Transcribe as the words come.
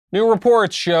New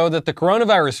reports show that the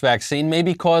coronavirus vaccine may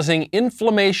be causing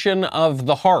inflammation of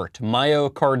the heart,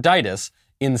 myocarditis,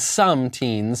 in some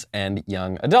teens and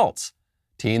young adults.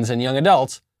 Teens and young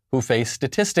adults who face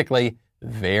statistically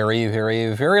very,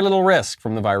 very, very little risk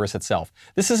from the virus itself.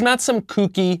 This is not some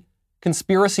kooky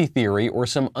conspiracy theory or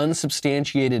some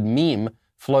unsubstantiated meme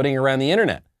floating around the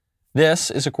internet. This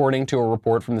is according to a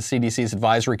report from the CDC's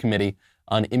Advisory Committee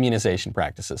on Immunization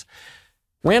Practices.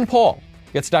 Rand Paul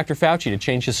gets Dr. Fauci to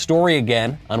change his story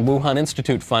again on Wuhan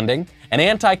Institute funding. An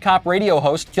anti-cop radio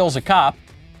host kills a cop.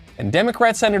 And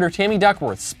Democrat Senator Tammy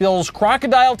Duckworth spills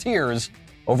crocodile tears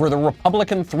over the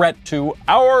Republican threat to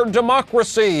our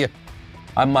democracy.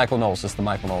 I'm Michael Knowles. This is The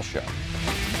Michael Knowles Show.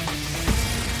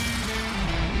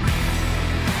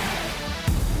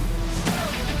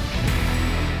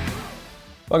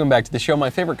 Welcome back to the show. My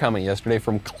favorite comment yesterday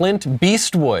from Clint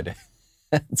Beastwood.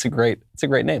 It's a great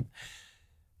name.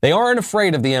 They aren't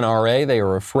afraid of the NRA. They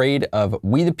are afraid of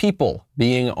we the people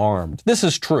being armed. This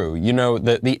is true. You know,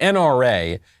 the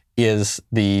NRA is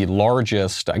the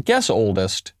largest, I guess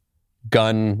oldest,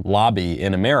 gun lobby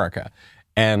in America.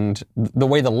 And the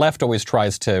way the left always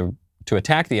tries to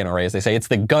attack the NRA is they say it's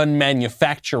the gun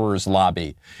manufacturers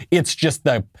lobby. It's just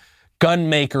the gun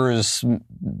makers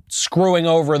screwing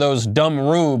over those dumb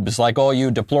rubes like all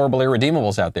you deplorable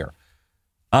irredeemables out there.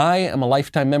 I am a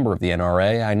lifetime member of the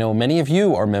NRA. I know many of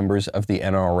you are members of the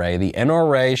NRA. The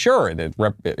NRA, sure,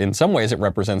 in some ways it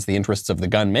represents the interests of the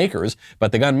gun makers,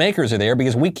 but the gun makers are there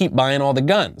because we keep buying all the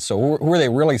guns. So who are they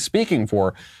really speaking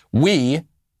for? We,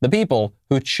 the people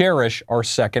who cherish our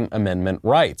Second Amendment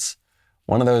rights.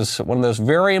 One of those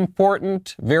very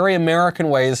important, very American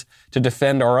ways to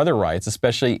defend our other rights,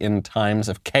 especially in times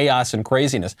of chaos and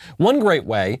craziness. One great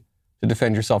way to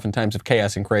defend yourself in times of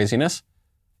chaos and craziness: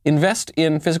 invest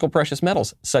in physical precious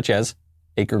metals, such as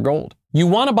Acre Gold. You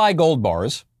want to buy gold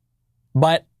bars,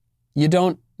 but you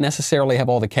don't necessarily have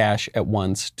all the cash at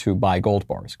once to buy gold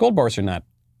bars. Gold bars are not,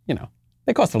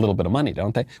 they cost a little bit of money,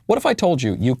 don't they? What if I told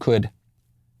you you could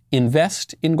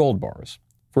invest in gold bars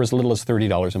for as little as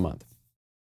 $30 a month?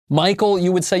 Michael,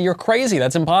 you would say you're crazy.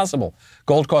 That's impossible.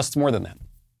 Gold costs more than that.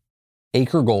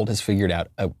 Acre Gold has figured out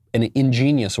an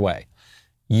ingenious way.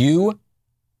 You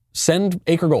send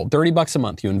Acre Gold $30 a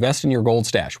month. You invest in your gold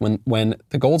stash. When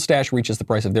the gold stash reaches the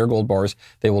price of their gold bars,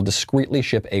 they will discreetly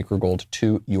ship Acre Gold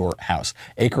to your house.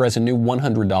 Acre has a new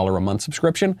 $100 a month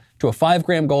subscription to a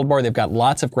 5-gram gold bar. They've got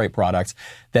lots of great products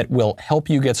that will help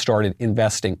you get started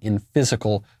investing in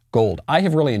physical gold. I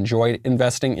have really enjoyed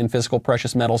investing in physical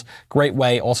precious metals. Great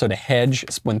way also to hedge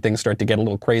when things start to get a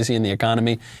little crazy in the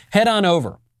economy. Head on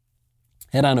over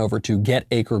to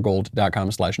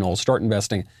getacregold.com/Knowles. Start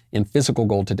investing in physical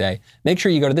gold today. Make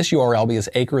sure you go to this URL because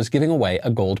Acre is giving away a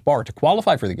gold bar. To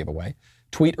qualify for the giveaway,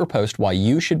 tweet or post why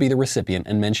you should be the recipient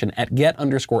and mention at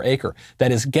 @get_Acre.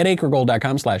 That is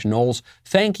getacregold.com/Knowles.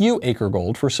 Thank you, Acre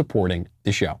Gold, for supporting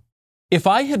the show. If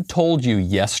I had told you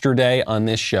yesterday on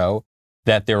this show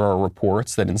that there are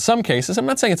reports that in some cases, I'm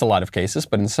not saying it's a lot of cases,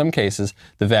 but in some cases,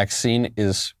 the vaccine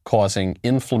is causing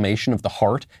inflammation of the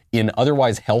heart in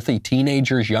otherwise healthy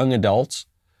teenagers, young adults,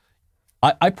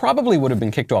 I probably would have been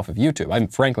kicked off of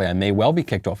YouTube. Frankly, I may well be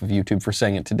kicked off of YouTube for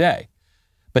saying it today.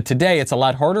 But today, it's a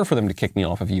lot harder for them to kick me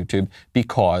off of YouTube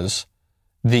because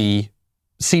the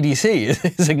CDC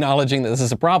is acknowledging that this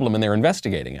is a problem and they're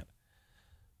investigating it.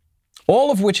 All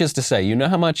of which is to say, you know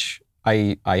how much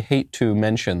I hate to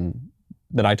mention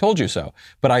that I told you so,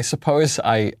 but I suppose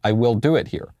I will do it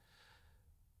here.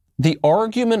 The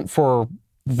argument for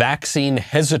vaccine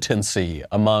hesitancy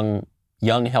among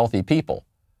young, healthy people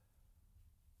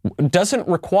doesn't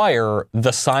require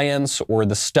the science or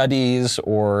the studies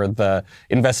or the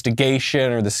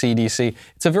investigation or the CDC.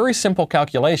 It's a very simple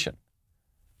calculation.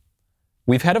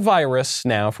 We've had a virus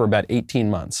now for about 18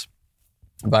 months.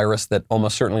 A virus that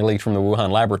almost certainly leaked from the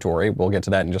Wuhan laboratory. We'll get to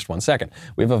that in just one second.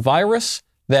 We have a virus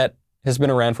that has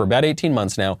been around for about 18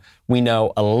 months now. We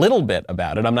know a little bit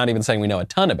about it. I'm not even saying we know a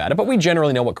ton about it, but we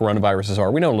generally know what coronaviruses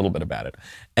are. We know a little bit about it.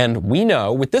 And we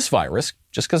know with this virus,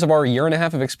 just because of our year and a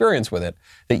half of experience with it,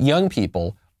 that young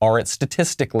people are at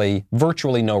statistically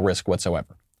virtually no risk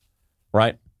whatsoever,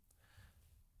 right?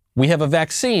 We have a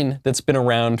vaccine that's been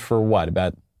around for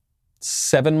about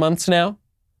 7 months now?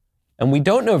 And we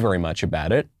don't know very much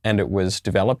about it, and it was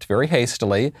developed very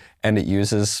hastily, and it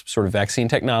uses sort of vaccine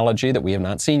technology that we have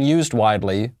not seen used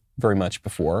widely very much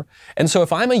before. And so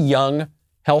if I'm a young,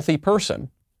 healthy person,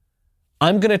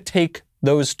 I'm going to take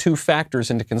those two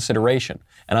factors into consideration,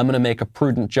 and I'm going to make a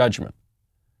prudent judgment.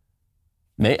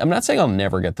 I'm not saying I'll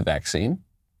never get the vaccine,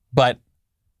 but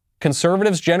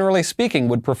conservatives, generally speaking,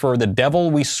 would prefer the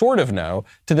devil we sort of know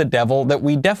to the devil that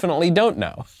we definitely don't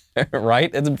know, right?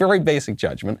 It's a very basic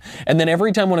judgment. And then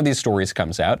every time one of these stories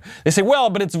comes out, they say, well,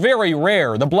 but it's very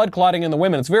rare. The blood clotting in the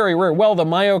women, it's very rare. Well, the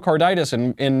myocarditis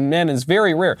in men is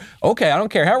very rare. Okay, I don't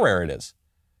care how rare it is.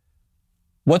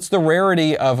 What's the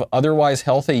rarity of otherwise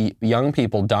healthy young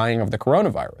people dying of the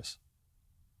coronavirus?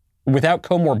 Without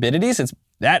comorbidities, it's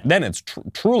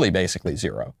truly basically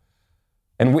zero.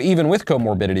 And even with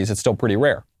comorbidities, it's still pretty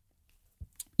rare.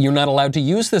 You're not allowed to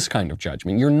use this kind of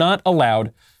judgment. You're not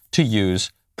allowed to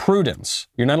use prudence.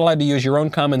 You're not allowed to use your own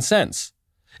common sense.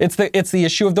 It's the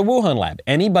issue of the Wuhan lab.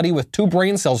 Anybody with two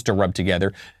brain cells to rub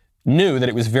together knew that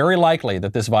it was very likely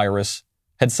that this virus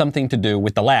had something to do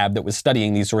with the lab that was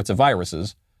studying these sorts of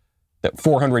viruses that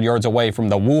 400 yards away from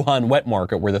the Wuhan wet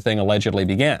market where the thing allegedly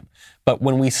began. But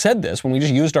when we said this, when we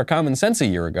just used our common sense a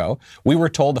year ago, we were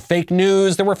told the fake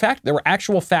news, there were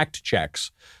actual fact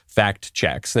checks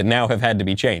that now have had to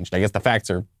be changed. I guess the facts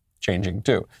are changing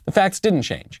too. The facts didn't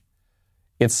change.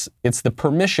 It's the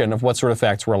permission of what sort of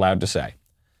facts we're allowed to say.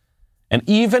 And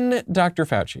even Dr.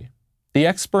 Fauci, the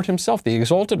expert himself, the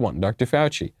exalted one, Dr.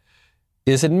 Fauci,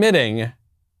 is admitting,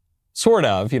 sort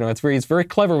of, he's very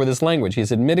clever with his language.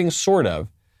 He's admitting, sort of,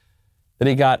 that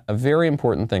he got a very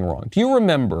important thing wrong. Do you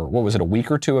remember, what was it, a week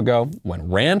or two ago, when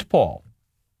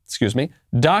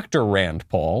Dr. Rand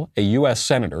Paul, a U.S.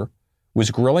 senator,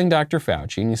 was grilling Dr.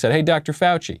 Fauci, and he said, hey, Dr.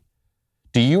 Fauci,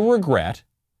 do you regret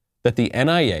that the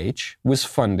NIH was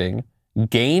funding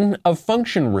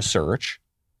gain-of-function research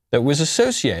that was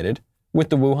associated with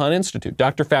the Wuhan Institute?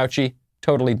 Dr. Fauci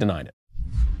totally denied it.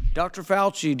 Dr.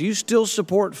 Fauci, do you still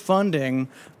support funding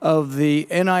of the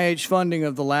NIH funding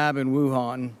of the lab in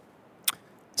Wuhan?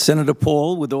 Senator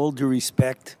Paul, with all due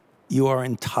respect, you are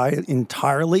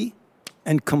entirely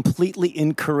and completely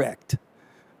incorrect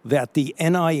that the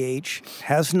NIH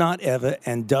has not ever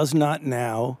and does not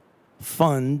now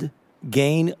fund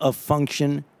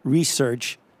gain-of-function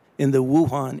research in the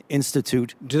Wuhan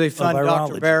Institute of Virology. Do they fund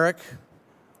Dr. Barrick?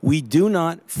 We do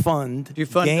not fund. Do you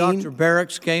fund Dr.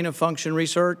 Barrick's gain-of-function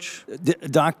research?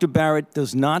 Dr. Barrett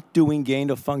does not doing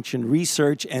gain-of-function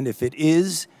research, and if it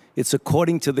is, it's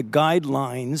according to the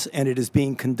guidelines, and it is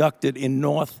being conducted in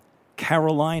North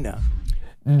Carolina.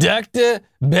 Dr.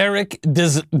 Barrick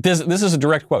does, this is a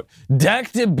direct quote,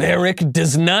 Dr. Barrick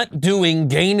does not doing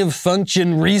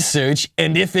gain-of-function research,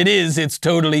 and if it is, it's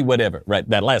totally whatever. Right,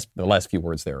 the last few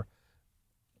words there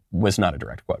was not a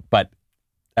direct quote, but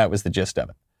that was the gist of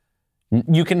it.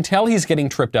 You can tell he's getting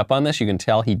tripped up on this. You can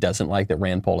tell he doesn't like that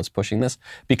Rand Paul is pushing this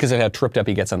because of how tripped up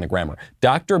he gets on the grammar.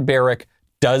 Dr. Barrick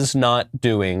does not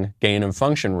doing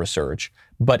gain-of-function research,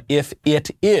 but if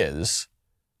it is,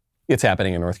 it's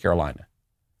happening in North Carolina.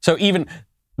 So even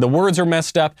the words are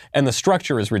messed up and the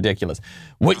structure is ridiculous.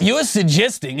 What you're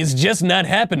suggesting is just not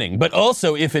happening, but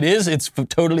also if it is, it's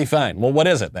totally fine. Well, what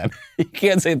is it then? You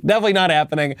can't say it's definitely not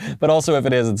happening, but also if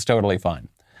it is, it's totally fine.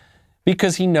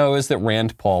 Because he knows that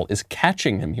Rand Paul is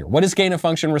catching him here. What is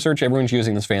gain-of-function research? Everyone's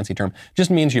using this fancy term. Just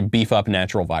means you beef up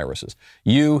natural viruses.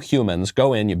 You humans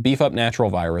go in, you beef up natural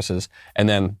viruses, and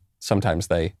then sometimes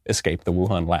they escape the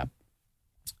Wuhan lab.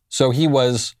 So he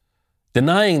was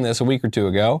denying this a week or two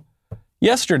ago.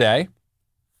 Yesterday,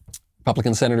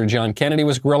 Republican Senator John Kennedy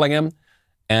was grilling him,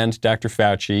 and Dr.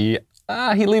 Fauci,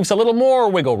 he leaves a little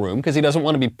more wiggle room because he doesn't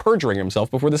want to be perjuring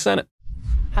himself before the Senate.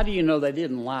 How do you know they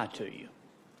didn't lie to you?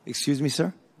 Excuse me,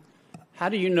 sir? How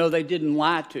do you know they didn't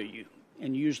lie to you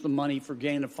and use the money for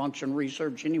gain-of-function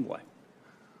research anyway?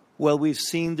 Well, we've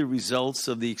seen the results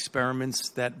of the experiments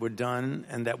that were done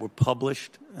and that were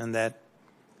published, and that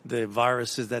the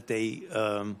viruses that they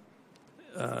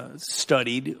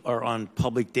studied are on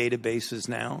public databases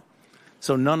now.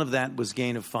 So none of that was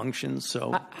gain-of-function.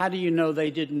 So how do you know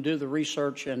they didn't do the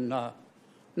research and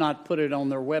not put it on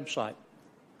their website?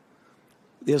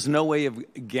 There's no way of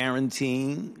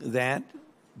guaranteeing that,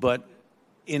 but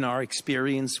in our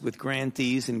experience with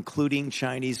grantees, including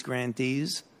Chinese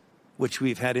grantees, which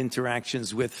we've had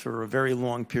interactions with for a very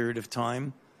long period of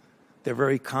time, they're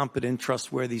very competent,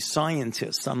 trustworthy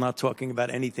scientists. I'm not talking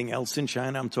about anything else in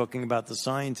China. I'm talking about the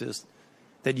scientists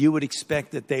that you would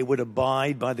expect that they would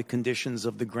abide by the conditions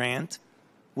of the grant,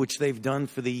 which they've done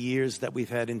for the years that we've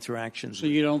had interactions. So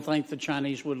you don't think the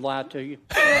Chinese would lie to you?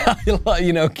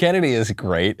 Kennedy is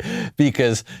great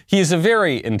because he's a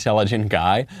very intelligent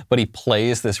guy, but he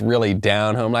plays this really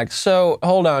down home, like, so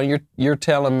hold on, you're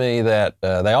telling me that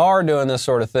they are doing this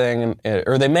sort of thing,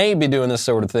 or they may be doing this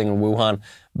sort of thing in Wuhan,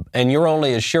 and your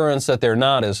only assurance that they're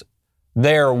not is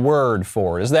their word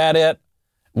for it. Is that it?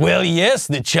 Well, yes,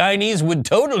 the Chinese would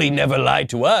totally never lie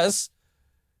to us.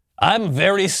 I'm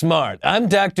very smart. I'm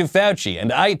Dr. Fauci,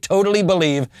 and I totally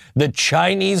believe the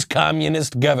Chinese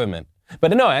Communist government.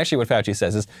 But no, actually what Fauci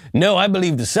says is, no, I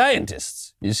believe the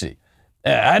scientists, you see.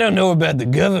 I don't know about the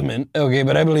government, okay,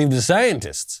 but I believe the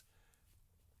scientists.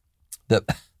 The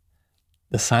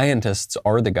scientists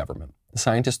are the government. The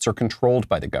scientists are controlled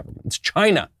by the government. It's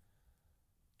China.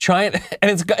 And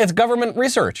it's government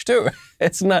research, too.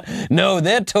 It's not, no,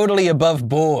 they're totally above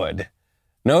board.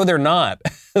 No, they're not.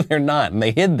 They're not. And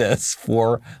they hid this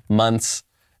for months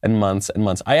and months and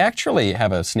months. I actually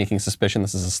have a sneaking suspicion,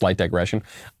 this is a slight digression,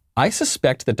 I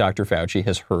suspect that Dr. Fauci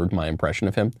has heard my impression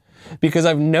of him because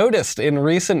I've noticed in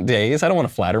recent days, I don't want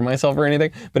to flatter myself or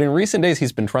anything, but in recent days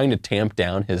he's been trying to tamp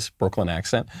down his Brooklyn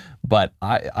accent, but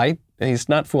he's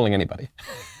not fooling anybody.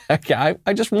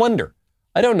 I just wonder.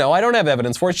 I don't know. I don't have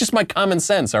evidence for it. It's just my common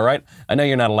sense, all right? I know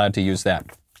you're not allowed to use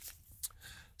that.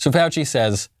 So Fauci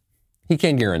says he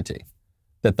can't guarantee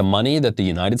that the money that the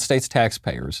United States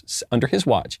taxpayers, under his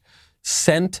watch,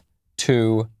 sent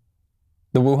to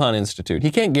the Wuhan Institute, he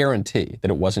can't guarantee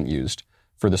that it wasn't used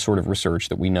for the sort of research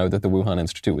that we know that the Wuhan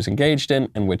Institute was engaged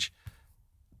in and which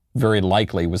very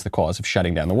likely was the cause of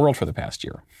shutting down the world for the past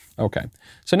year. Okay.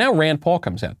 So now Rand Paul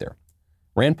comes out there.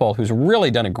 Rand Paul, who's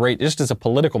really done just as a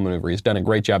political maneuver, he's done a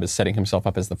great job as setting himself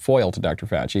up as the foil to Dr.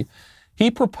 Fauci.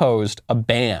 He proposed a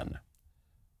ban,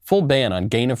 full ban on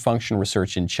gain-of-function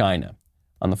research in China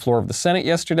on the floor of the Senate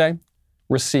yesterday,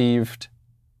 received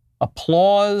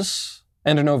applause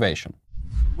and an ovation.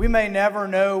 We may never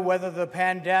know whether the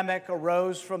pandemic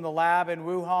arose from the lab in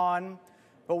Wuhan,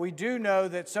 but we do know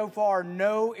that so far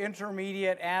no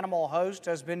intermediate animal host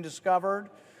has been discovered.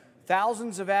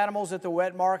 Thousands of animals at the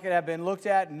wet market have been looked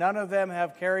at. None of them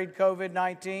have carried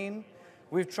COVID-19.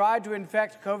 We've tried to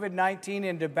infect COVID-19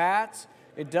 into bats.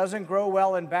 It doesn't grow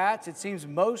well in bats. It seems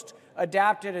most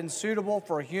adapted and suitable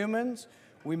for humans.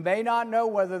 We may not know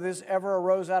whether this ever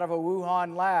arose out of a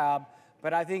Wuhan lab,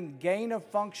 but I think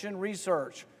gain-of-function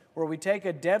research, where we take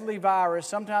a deadly virus,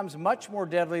 sometimes much more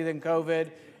deadly than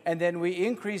COVID, and then we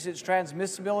increase its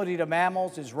transmissibility to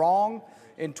mammals, is wrong.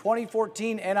 In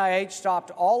 2014, NIH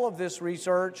stopped all of this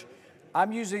research.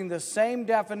 I'm using the same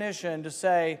definition to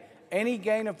say any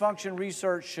gain-of-function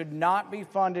research should not be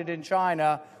funded in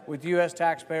China with U.S.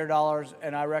 taxpayer dollars,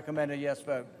 and I recommend a yes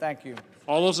vote. Thank you.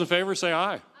 All those in favor say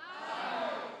aye. Aye.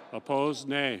 Opposed,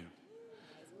 nay.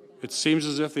 It seems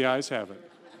as if the ayes have it.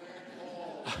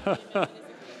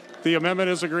 The amendment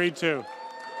is agreed to.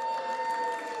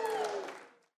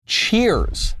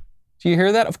 Cheers. Do you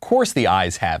hear that? Of course the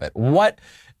ayes have it. What?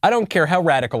 I don't care how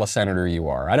radical a senator you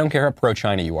are. I don't care how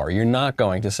pro-China you are. You're not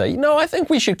going to say, no, I think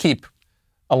we should keep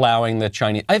allowing the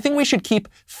Chinese, I think we should keep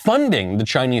funding the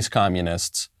Chinese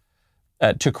communists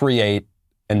to create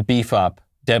and beef up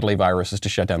deadly viruses to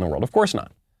shut down the world. Of course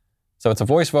not. So it's a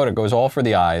voice vote. It goes all for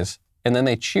the ayes. And then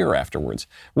they cheer afterwards.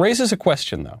 Raises a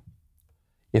question, though.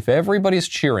 If everybody's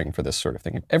cheering for this sort of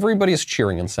thing, if everybody's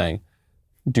cheering and saying,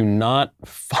 do not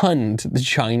fund the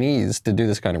Chinese to do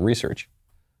this kind of research,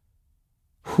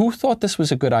 who thought this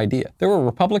was a good idea? There were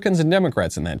Republicans and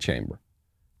Democrats in that chamber.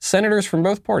 Senators from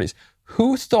both parties.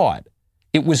 Who thought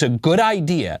it was a good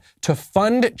idea to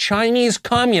fund Chinese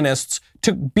communists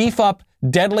to beef up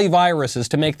deadly viruses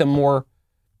to make them more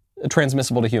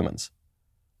transmissible to humans?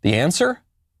 The answer?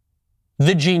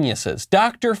 The geniuses.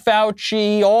 Dr.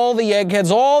 Fauci, all the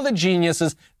eggheads, all the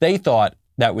geniuses, they thought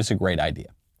that was a great idea.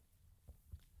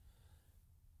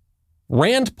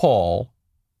 Rand Paul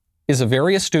is a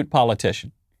very astute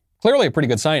politician. Clearly a pretty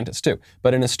good scientist, too,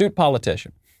 but an astute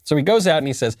politician. So he goes out and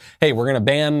he says, hey, we're going to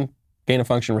ban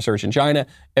gain-of-function research in China.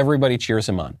 Everybody cheers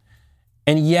him on.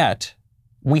 And yet,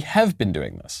 we have been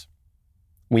doing this.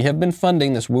 We have been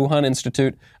funding this Wuhan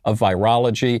Institute of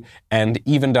Virology and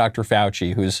even Dr.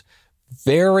 Fauci, who's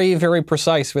very, very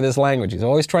precise with his language. He's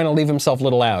always trying to leave himself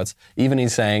little outs. Even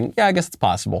he's saying, yeah, I guess it's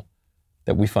possible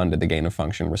that we funded the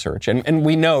gain-of-function research. And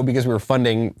we know because we were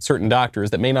funding certain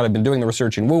doctors that may not have been doing the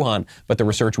research in Wuhan, but the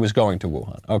research was going to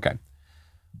Wuhan. Okay.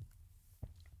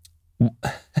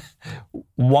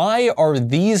 Why are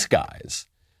these guys,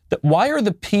 why are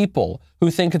the people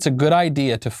who think it's a good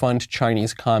idea to fund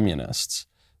Chinese communists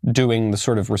doing the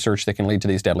sort of research that can lead to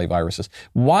these deadly viruses,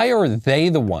 why are they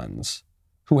the ones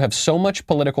who have so much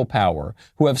political power,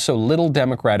 who have so little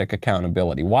democratic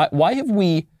accountability? Why have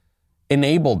we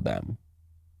enabled them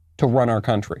to run our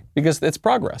country? Because it's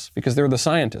progress, because they're the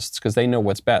scientists, because they know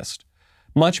what's best.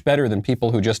 Much better than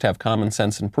people who just have common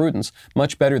sense and prudence,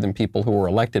 much better than people who are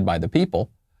elected by the people,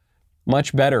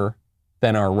 much better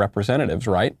than our representatives,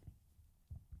 right?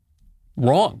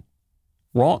 Wrong.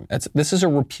 This is a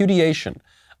repudiation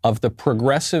of the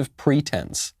progressive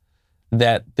pretense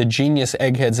that the genius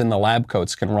eggheads in the lab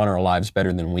coats can run our lives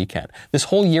better than we can. This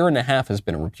whole year and a half has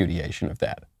been a repudiation of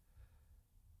that.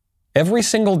 Every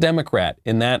single Democrat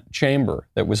in that chamber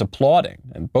that was applauding,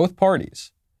 and both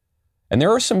parties, and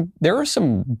there are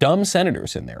some dumb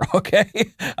senators in there, okay?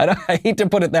 I hate to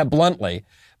put it that bluntly,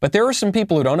 but there are some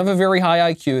people who don't have a very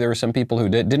high IQ. There are some people who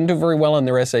didn't do very well on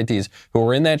their SATs who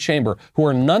are in that chamber who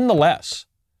are nonetheless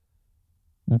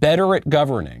better at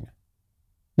governing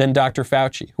than Dr.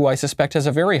 Fauci, who I suspect has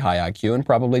a very high IQ and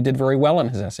probably did very well on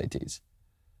his SATs.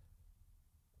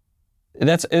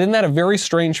 Isn't that a very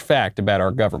strange fact about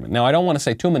our government? Now, I don't want to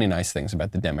say too many nice things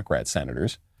about the Democrat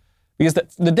senators, because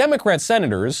the Democrat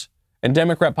senators and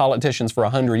Democrat politicians for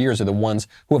 100 years are the ones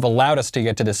who have allowed us to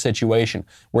get to this situation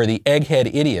where the egghead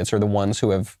idiots are the ones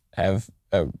who have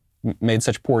made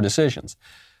such poor decisions.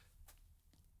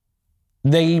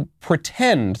 They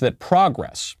pretend that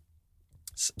progress,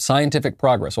 scientific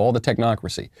progress, all the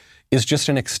technocracy, is just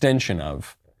an extension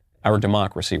of our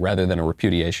democracy rather than a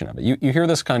repudiation of it. You hear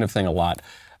this kind of thing a lot.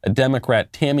 A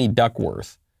Democrat, Tammy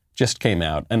Duckworth, just came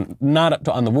out, and not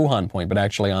on the Wuhan point, but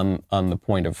actually on the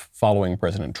point of following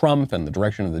President Trump and the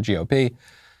direction of the GOP.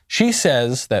 She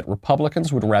says that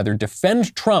Republicans would rather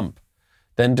defend Trump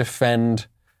than defend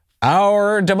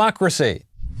our democracy.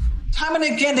 Time and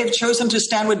again, they've chosen to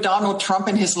stand with Donald Trump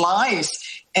and his lies.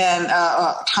 And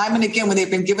time and again, when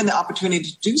they've been given the opportunity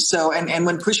to do so, and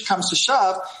when push comes to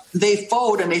shove, they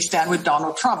fold and they stand with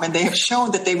Donald Trump. And they have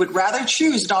shown that they would rather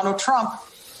choose Donald Trump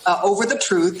over the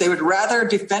truth. They would rather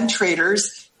defend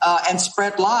traitors and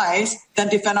spread lies than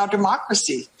defend our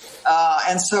democracy.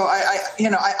 And so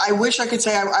I wish I could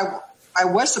say I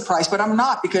was surprised, but I'm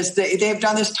not, because they've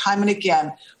done this time and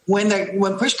again.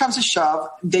 When push comes to shove,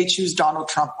 they choose Donald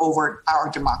Trump over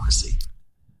our democracy.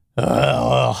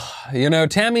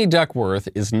 Tammy Duckworth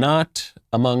is not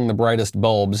among the brightest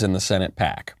bulbs in the Senate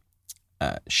PAC.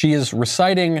 She is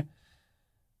reciting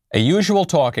a usual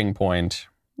talking point.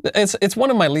 It's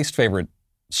one of my least favorite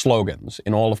slogans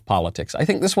in all of politics. I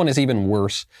think this one is even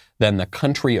worse than the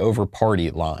country over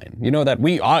party line. You know that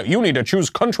you need to choose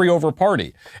country over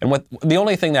party. And the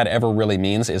only thing that ever really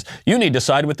means is you need to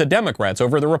side with the Democrats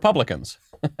over the Republicans.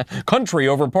 Country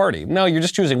over party. No, you're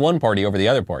just choosing one party over the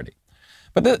other party.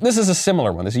 But this is a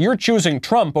similar one. You're choosing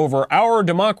Trump over our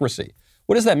democracy.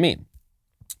 What does that mean?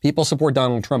 People support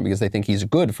Donald Trump because they think he's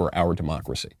good for our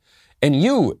democracy. And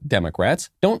you, Democrats,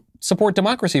 don't support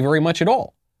democracy very much at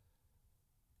all.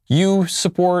 You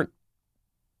support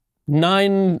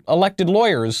 9 appointed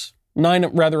lawyers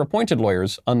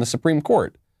on the Supreme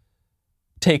Court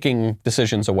taking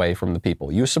decisions away from the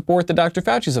people. You support the Dr.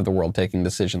 Faucis of the world taking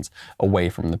decisions away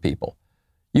from the people.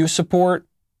 You support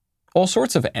all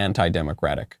sorts of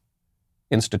anti-democratic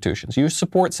institutions. You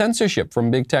support censorship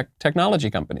from big technology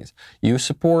companies. You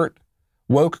support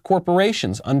woke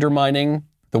corporations undermining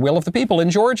the will of the people in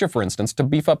Georgia, for instance, to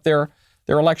beef up their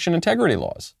election integrity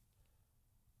laws.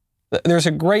 There's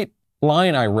a great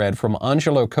line I read from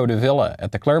Angelo Codevilla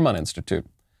at the Claremont Institute,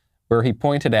 where he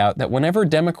pointed out that whenever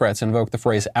Democrats invoke the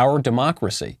phrase our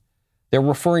democracy, they're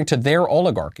referring to their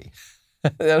oligarchy.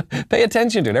 Pay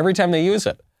attention to it every time they use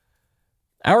it.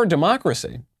 Our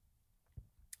democracy.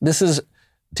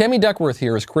 Tammy Duckworth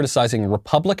here is criticizing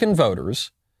Republican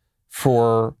voters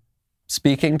for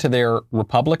speaking to their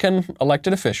Republican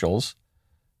elected officials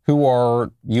who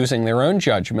are using their own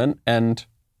judgment and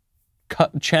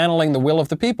channeling the will of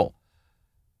the people.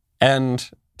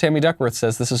 And Tammy Duckworth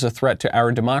says this is a threat to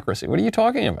our democracy. What are you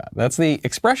talking about? That's the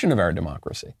expression of our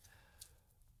democracy.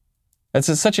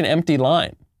 It's such an empty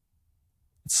line.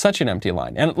 It's such an empty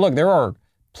line. And look, there are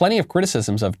plenty of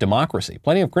criticisms of democracy,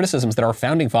 plenty of criticisms that our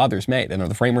founding fathers made and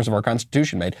the framers of our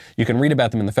Constitution made. You can read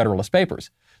about them in the Federalist Papers.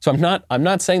 So I'm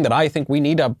not saying that I think we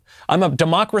need I'm a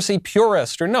democracy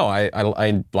purist, or no,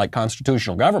 I like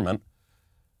constitutional government.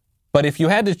 But if you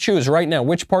had to choose right now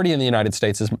which party in the United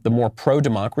States is the more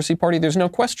pro-democracy party, there's no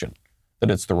question that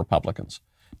it's the Republicans.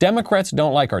 Democrats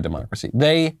don't like our democracy.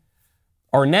 They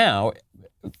are now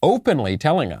openly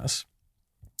telling us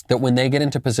that when they get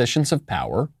into positions of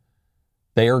power,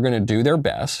 they are going to do their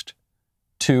best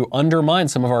to undermine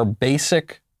some of our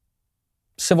basic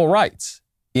civil rights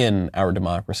in our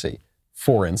democracy.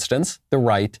 For instance, the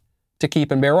right to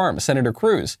keep and bear arms. Senator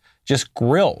Cruz just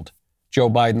grilled Joe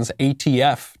Biden's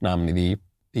ATF nominee,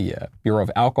 the Bureau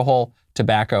of Alcohol,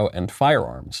 Tobacco, and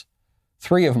Firearms.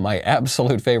 3 of my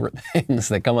absolute favorite things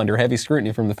that come under heavy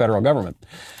scrutiny from the federal government.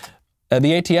 The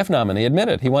ATF nominee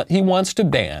admitted he wants to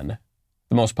ban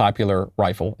the most popular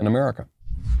rifle in America.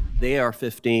 The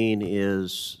AR-15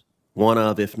 is one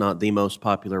of, if not the most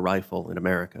popular rifle in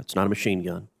America. It's not a machine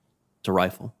gun. It's a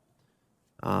rifle.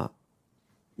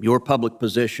 your public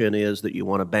position is that you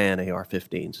want to ban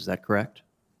AR-15s. Is that correct?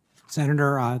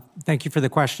 Senator, thank you for the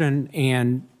question,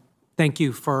 and thank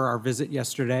you for our visit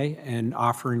yesterday and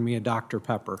offering me a Dr.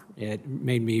 Pepper. It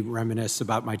made me reminisce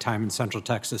about my time in Central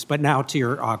Texas. But now to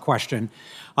your question.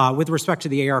 With respect to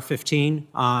the AR-15,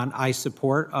 I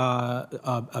support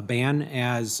a ban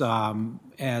as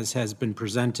has been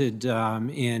presented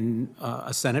in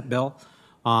a Senate bill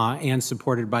and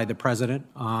supported by the president.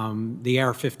 The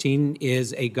AR-15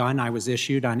 is a gun I was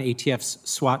issued on ATF's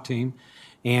SWAT team,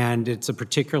 and it's a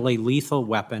particularly lethal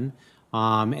weapon.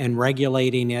 And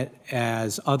regulating it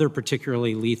as other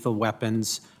particularly lethal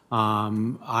weapons,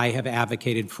 I have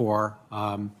advocated for.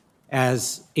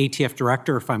 As ATF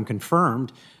director, if I'm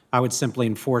confirmed, I would simply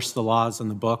enforce the laws on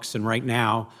the books. And right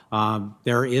now,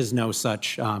 there is no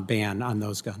such ban on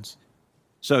those guns.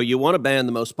 So you want to ban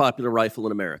the most popular rifle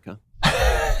in America?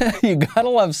 You gotta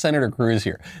love Senator Cruz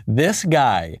here. This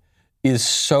guy is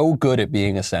so good at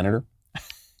being a senator.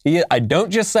 I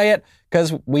don't just say it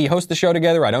because we host the show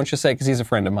together. I don't just say it because he's a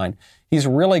friend of mine. He's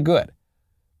really good.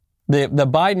 The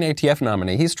Biden ATF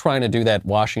nominee, he's trying to do that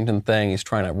Washington thing. He's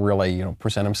trying to really,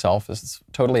 present himself as this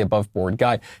totally above board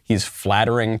guy. He's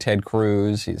flattering Ted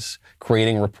Cruz. He's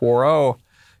creating rapport. Oh,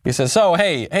 he says, so,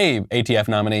 hey, ATF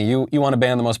nominee, you want to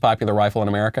ban the most popular rifle in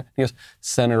America? He goes,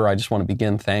 Senator, I just want to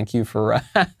begin. Thank you for,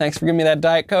 thanks for giving me that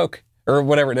Diet Coke or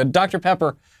whatever, Dr.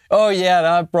 Pepper. Oh, yeah,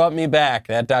 that brought me back.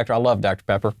 That doctor, I love Dr.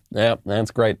 Pepper. Yeah,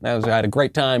 that's great. I had a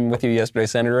great time with you yesterday,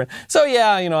 Senator. So,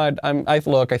 yeah, I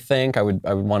think I would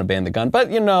want to ban the gun. But,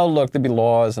 look, there'd be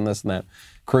laws and this and that.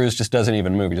 Cruz just doesn't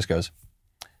even move. He just goes,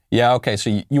 yeah, okay,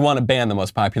 so you want to ban the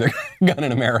most popular gun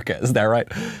in America. Is that right?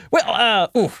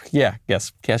 Well, yeah,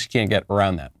 guess you can't get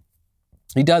around that.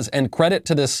 He does. And credit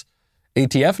to this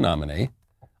ATF nominee.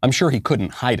 I'm sure he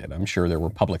couldn't hide it. I'm sure there were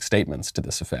public statements to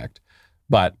this effect.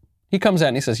 But he comes out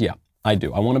and he says, yeah, I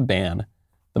do. I want to ban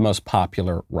the most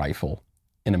popular rifle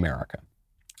in America.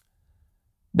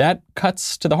 That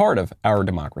cuts to the heart of our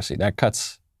democracy. That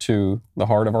cuts to the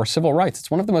heart of our civil rights. It's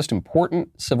one of the most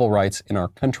important civil rights in our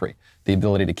country, the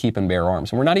ability to keep and bear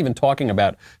arms. And we're not even talking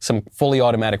about some fully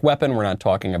automatic weapon. We're not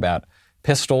talking about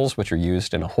pistols, which are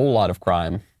used in a whole lot of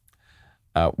crime.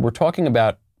 We're talking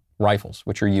about rifles,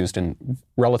 which are used in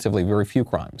relatively very few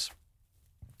crimes,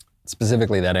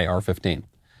 specifically that AR-15.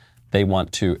 They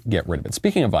want to get rid of it.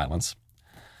 Speaking of violence,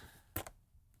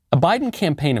 a Biden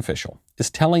campaign official is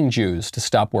telling Jews to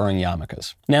stop wearing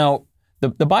yarmulkes. Now, the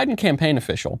Biden campaign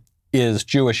official is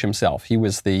Jewish himself. I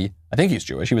think he's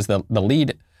Jewish. He was the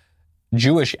lead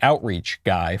Jewish outreach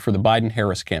guy for the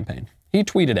Biden-Harris campaign. He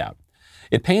tweeted out,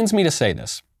 "It pains me to say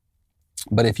this,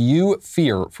 but if you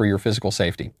fear for your physical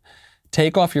safety,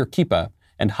 take off your kippah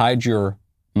and hide your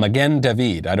Magen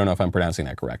David." I don't know if I'm pronouncing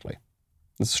that correctly.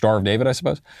 The Star of David, I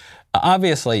suppose.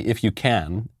 Obviously, if you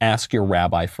can, ask your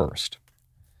rabbi first.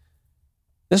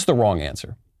 This is the wrong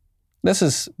answer. This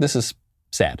is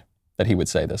sad that he would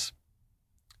say this.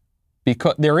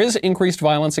 Because there is increased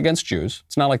violence against Jews.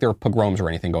 It's not like there are pogroms or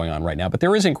anything going on right now, but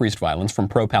there is increased violence from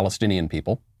pro-Palestinian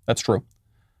people. That's true.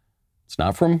 It's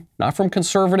not from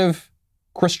conservative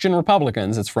Christian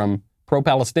Republicans. It's from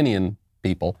pro-Palestinian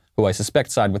people who I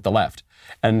suspect side with the left.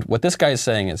 And what this guy is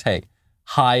saying is, hey,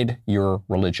 hide your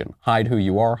religion. Hide who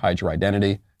you are, hide your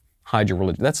identity, hide your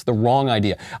religion. That's the wrong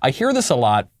idea. I hear this a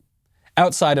lot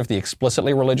outside of the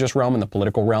explicitly religious realm and the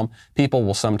political realm. People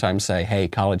will sometimes say, hey,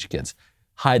 college kids,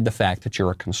 hide the fact that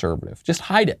you're a conservative. Just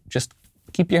hide it. Just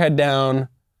keep your head down.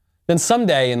 Then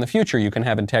someday in the future you can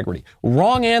have integrity.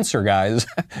 Wrong answer, guys.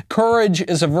 Courage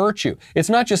is a virtue. It's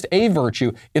not just a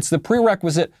virtue, it's the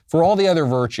prerequisite for all the other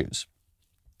virtues.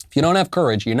 If you don't have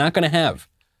courage, you're not going to have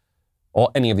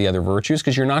any of the other virtues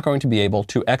because you're not going to be able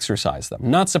to exercise them.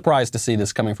 Not surprised to see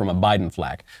this coming from a Biden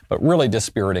flag, but really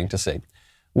dispiriting to see.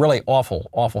 Really awful,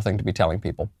 awful thing to be telling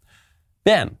people.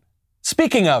 Ben,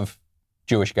 speaking of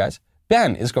Jewish guys,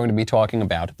 Ben is going to be talking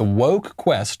about the woke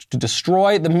quest to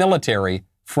destroy the military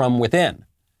from within.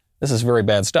 This is very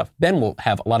bad stuff. Ben will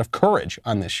have a lot of courage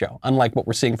on this show, unlike what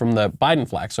we're seeing from the Biden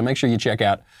flag. So make sure you check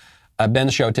out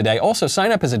Ben's show today. Also,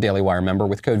 sign up as a Daily Wire member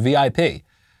with code VIP.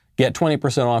 Get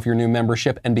 20% off your new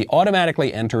membership and be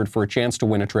automatically entered for a chance to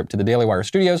win a trip to the Daily Wire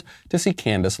studios to see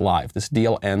Candace live. This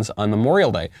deal ends on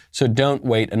Memorial Day, so don't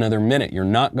wait another minute. You're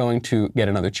not going to get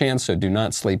another chance, so do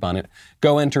not sleep on it.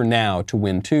 Go enter now to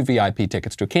win 2 VIP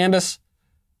tickets to Candace.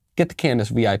 Get the Candace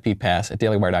VIP pass at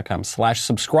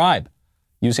dailywire.com/subscribe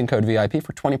using code VIP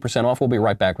for 20% off. We'll be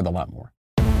right back with a lot more.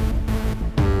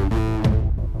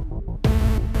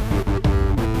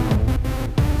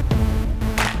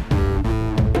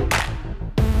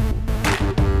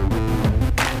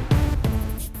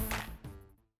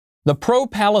 The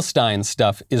pro-Palestine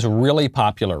stuff is really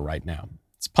popular right now.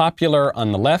 It's popular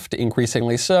on the left,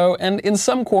 increasingly so, and in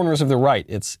some corners of the right,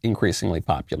 it's increasingly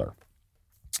popular.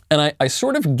 And I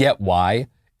sort of get why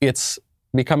it's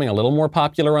becoming a little more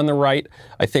popular on the right.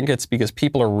 I think it's because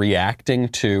people are reacting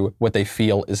to what they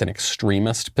feel is an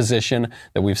extremist position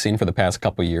that we've seen for the past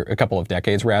couple of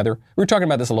decades, rather. We were talking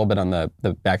about this a little bit on the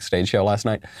Backstage show last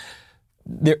night.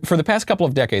 For the past couple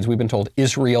of decades, we've been told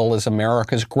Israel is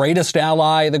America's greatest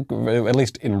ally, at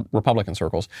least in Republican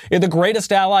circles. The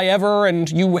greatest ally ever, and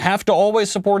you have to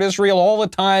always support Israel all the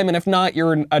time, and if not,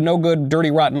 you're a no-good, dirty,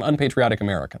 rotten, unpatriotic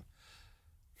American.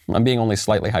 I'm being only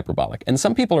slightly hyperbolic. And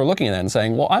some people are looking at that and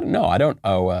saying, well, I don't know. I don't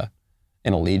owe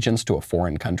an allegiance to a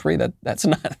foreign country. That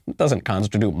doesn't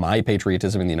constitute my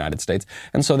patriotism in the United States.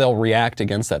 And so they'll react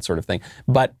against that sort of thing.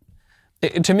 But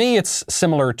to me, it's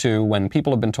similar to when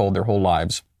people have been told their whole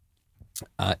lives,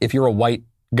 if you're a white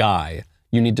guy,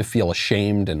 you need to feel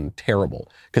ashamed and terrible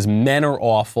because men are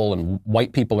awful and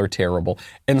white people are terrible.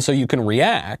 And so you can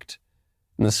react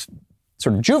in this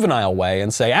sort of juvenile way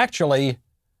and say, actually,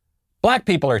 black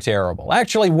people are terrible.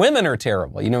 Actually, women are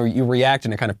terrible. You know, you react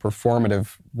in a kind of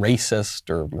performative, racist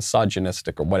or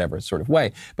misogynistic or whatever sort of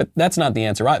way. But that's not the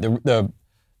answer. The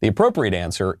appropriate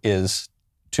answer is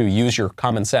to use your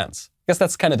common sense. I guess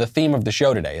that's kind of the theme of the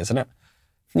show today, isn't it?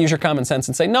 Use your common sense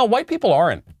and say, no, white people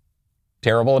aren't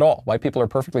terrible at all. White people are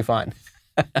perfectly fine.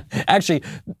 Actually,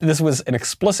 this was an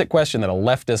explicit question that a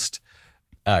leftist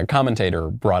commentator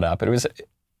brought up.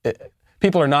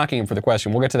 People are knocking him for the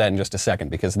question. We'll get to that in just a second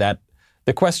because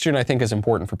the question, I think, is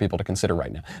important for people to consider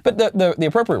right now. But the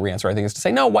appropriate answer, I think, is to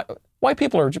say, no, white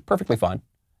people are perfectly fine.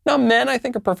 No, men, I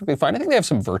think, are perfectly fine. I think they have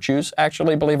some virtues,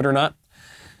 actually, believe it or not.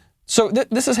 So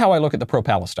this is how I look at the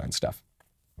pro-Palestine stuff.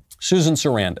 Susan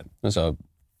Sarandon is a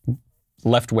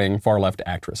left-wing, far-left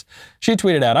actress. She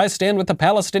tweeted out, I stand with the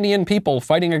Palestinian people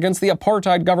fighting against the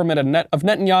apartheid government of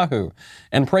Netanyahu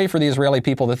and pray for the Israeli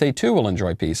people that they too will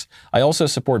enjoy peace. I also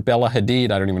support Bella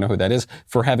Hadid, I don't even know who that is,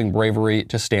 for having bravery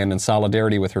to stand in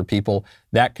solidarity with her people.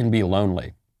 That can be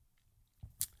lonely.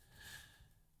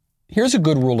 Here's a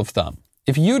good rule of thumb.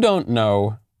 If you don't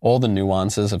know all the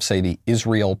nuances of, say, the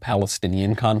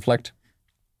Israel-Palestinian conflict,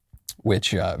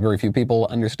 which very few people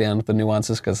understand the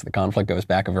nuances because the conflict goes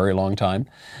back a very long time,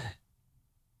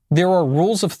 there are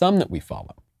rules of thumb that we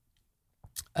follow.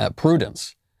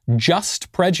 Prudence,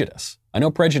 just prejudice. I know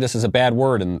prejudice is a bad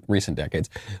word in recent decades,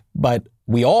 but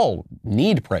we all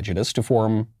need prejudice to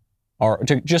form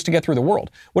just to get through the world.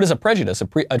 What is a prejudice? A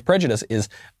prejudice is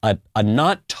a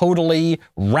not totally,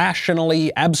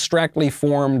 rationally, abstractly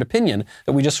formed opinion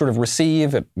that we just sort of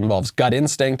receive. It involves gut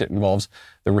instinct. It involves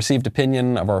the received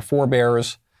opinion of our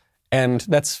forebears. And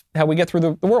that's how we get through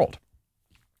the world.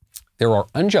 There are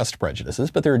unjust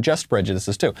prejudices, but there are just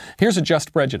prejudices too. Here's a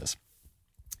just prejudice.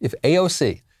 If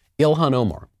AOC, Ilhan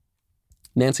Omar,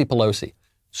 Nancy Pelosi,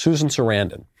 Susan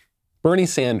Sarandon, Bernie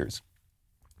Sanders,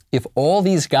 if all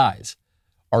these guys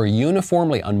are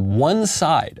uniformly on one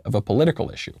side of a political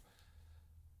issue,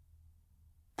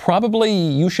 probably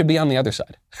you should be on the other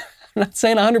side. I'm not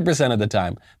saying 100% of the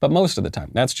time, but most of the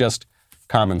time. That's just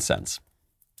common sense.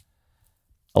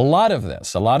 A lot of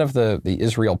the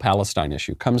Israel-Palestine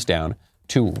issue comes down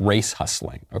to race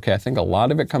hustling. Okay, I think a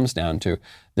lot of it comes down to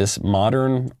this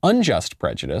modern unjust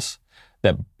prejudice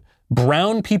that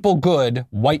brown people good,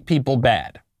 white people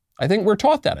bad. I think we're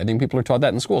taught that. I think people are taught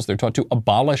that in schools. They're taught to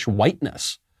abolish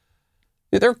whiteness.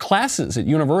 There are classes at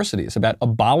universities about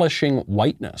abolishing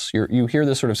whiteness. You hear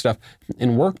this sort of stuff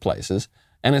in workplaces,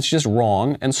 and it's just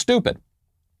wrong and stupid.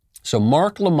 So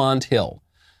Mark Lamont Hill,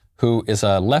 who is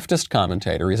a leftist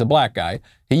commentator, he's a black guy.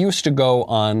 He used to go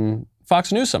on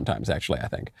Fox News sometimes, actually, I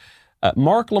think.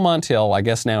 Mark Lamont Hill, I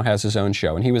guess, now has his own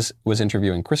show, and he was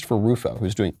interviewing Christopher Rufo,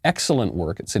 who's doing excellent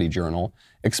work at City Journal,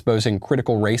 exposing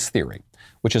critical race theory,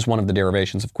 which is one of the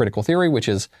derivations of critical theory, which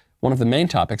is one of the main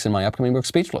topics in my upcoming book,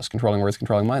 Speechless, Controlling Words,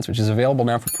 Controlling Minds, which is available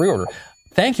now for pre-order.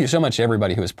 Thank you so much to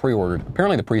everybody who has pre-ordered.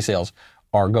 Apparently the pre-sales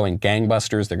are going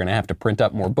gangbusters. They're going to have to print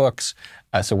up more books,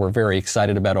 so we're very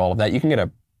excited about all of that. You can get a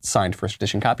signed first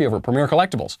edition copy over at Premier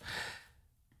Collectibles.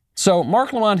 So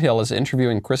Mark Lamont Hill is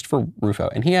interviewing Christopher Rufo,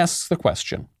 and he asks the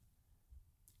question,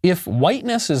 if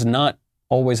whiteness is not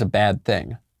always a bad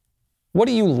thing, what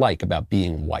do you like about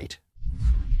being white?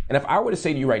 And if I were to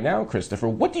say to you right now, Christopher,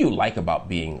 what do you like about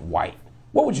being white?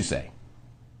 What would you say?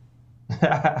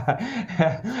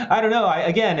 I don't know.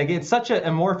 Again, it's such an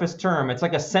amorphous term. It's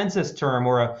like a census term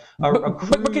or a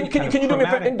But can you do me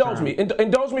a favor?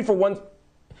 Indulge me for one.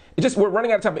 We're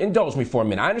running out of time. Indulge me for a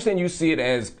minute. I understand you see it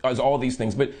as all these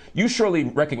things, but you surely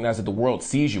recognize that the world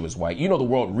sees you as white. You know the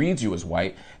world reads you as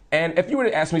white. And if you were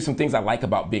to ask me some things I like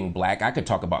about being black, I could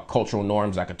talk about cultural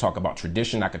norms, I could talk about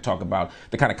tradition, I could talk about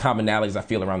the kind of commonalities I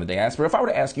feel around the diaspora. If I were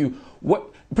to ask you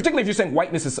what, particularly if you're saying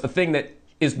whiteness is a thing that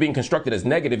is being constructed as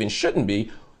negative and shouldn't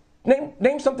be,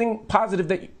 name something positive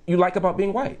that you like about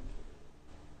being white.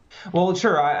 Well,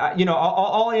 sure.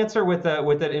 I'll answer with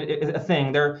a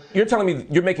thing. You're telling me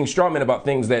you're making straw men about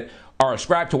things that are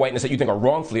ascribed to whiteness that you think are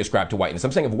wrongfully ascribed to whiteness.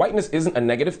 I'm saying if whiteness isn't a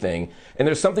negative thing, and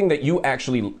there's something that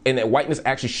that whiteness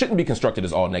actually shouldn't be constructed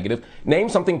as all negative, name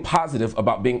something positive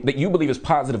that you believe is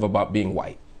positive about being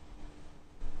white.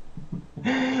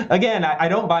 Again, I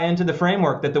don't buy into the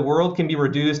framework that the world can be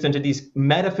reduced into these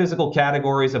metaphysical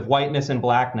categories of whiteness and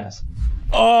blackness.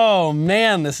 Oh,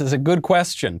 man, this is a good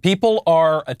question. People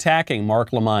are attacking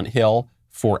Marc Lamont Hill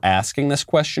for asking this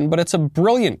question, but it's a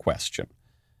brilliant question.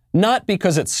 Not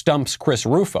because it stumps Chris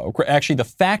Rufo. Actually, the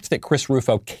fact that Chris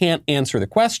Rufo can't answer the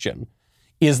question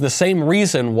is the same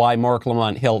reason why Marc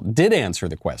Lamont Hill did answer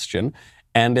the question,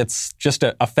 and it's just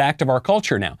a fact of our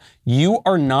culture now. You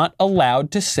are not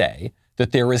allowed to say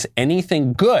that there is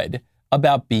anything good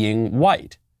about being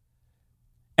white.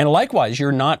 And likewise,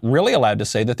 you're not really allowed to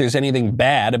say that there's anything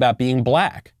bad about being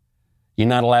black. You're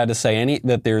not allowed to say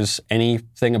that there's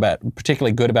anything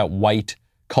particularly good about white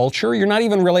culture. You're not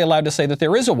even really allowed to say that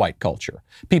there is a white culture.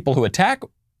 People who attack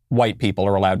white people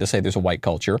are allowed to say there's a white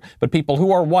culture, but people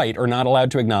who are white are not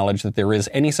allowed to acknowledge that there is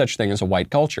any such thing as a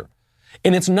white culture.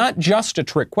 And it's not just a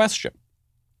trick question.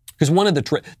 Because one of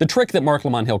the trick that Marc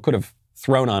Lamont Hill could have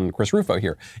thrown on Chris Rufo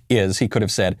here is he could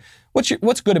have said,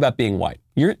 what's good about being white?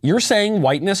 You're saying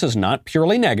whiteness is not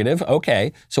purely negative.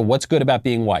 Okay, so what's good about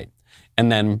being white?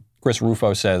 And then Chris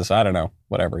Rufo says, I don't know,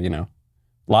 whatever,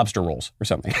 lobster rolls or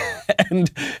something.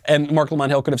 and Marc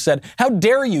Lamont Hill could have said, how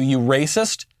dare you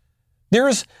racist?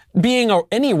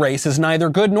 Any race is neither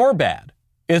good nor bad.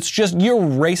 It's just you're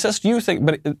racist, you think,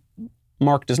 but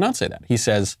Marc does not say that. He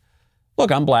says,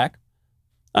 look, I'm black.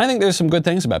 I think there's some good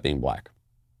things about being black.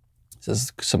 He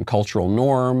says some cultural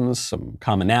norms, some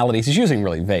commonalities. He's using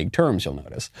really vague terms, you'll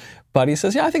notice. But he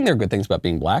says, yeah, I think there are good things about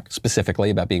being black, specifically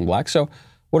about being black. So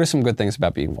what are some good things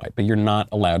about being white? But you're not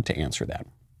allowed to answer that.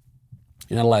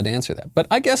 You're not allowed to answer that. But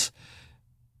I guess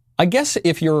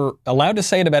if you're allowed to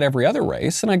say it about every other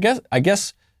race, and I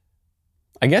guess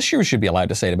you should be allowed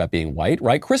to say it about being white,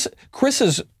 right?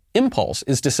 Chris's impulse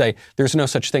is to say there's no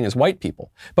such thing as white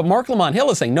people. But Marc Lamont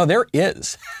Hill is saying, no, there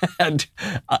is. And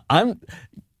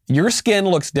your skin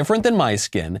looks different than my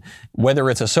skin, whether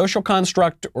it's a social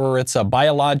construct or it's a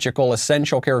biological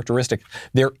essential characteristic.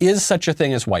 There is such a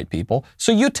thing as white people.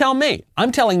 So you tell me.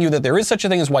 I'm telling you that there is such a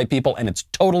thing as white people, and it's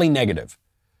totally negative.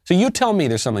 So you tell me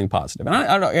there's something positive. And I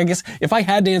don't know, I guess if I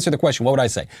had to answer the question, what would I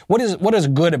say? What is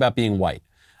good about being white?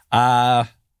 A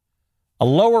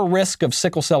lower risk of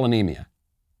sickle cell anemia.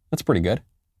 That's pretty good,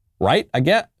 right?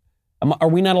 Are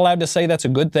we not allowed to say that's a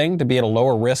good thing, to be at a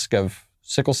lower risk of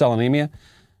sickle cell anemia?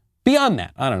 Beyond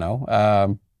that, I don't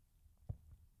know,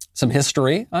 some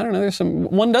history. I don't know,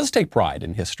 one does take pride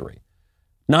in history.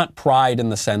 Not pride in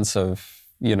the sense of,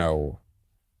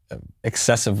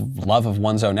 excessive love of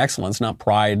one's own excellence, not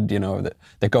pride,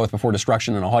 that goeth before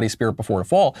destruction and a haughty spirit before a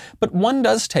fall. But one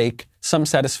does take some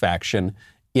satisfaction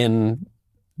in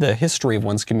the history of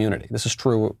one's community. This is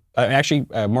true. Actually,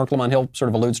 Marc Lamont Hill sort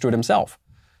of alludes to it himself.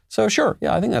 So sure,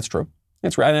 yeah, I think that's true.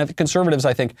 It's right. And conservatives,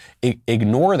 I think,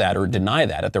 ignore that or deny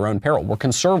that at their own peril. We're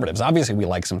conservatives. Obviously, we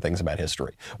like some things about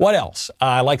history. What else?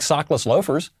 I like sockless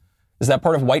loafers. Is that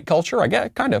part of white culture? I guess,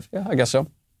 kind of. Yeah, I guess so.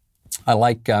 I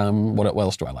like, what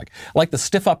else do I like? I like the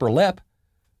stiff upper lip.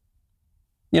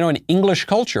 In English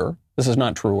culture, this is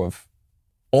not true of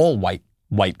all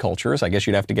white cultures. I guess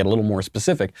you'd have to get a little more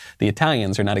specific. The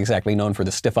Italians are not exactly known for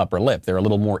the stiff upper lip. They're a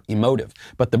little more emotive.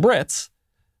 But the Brits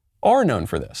are known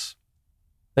for this.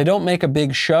 They don't make a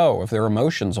big show of their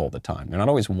emotions all the time. They're not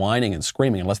always whining and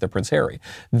screaming unless they're Prince Harry.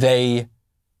 They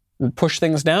push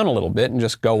things down a little bit and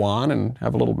just go on and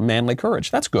have a little manly courage.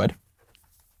 That's good.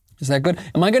 Is that good?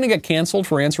 Am I going to get canceled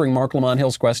for answering Marc Lamont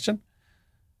Hill's question?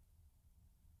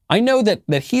 I know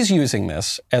that he's using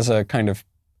this as a kind of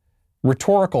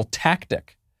rhetorical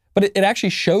tactic, but it actually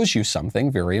shows you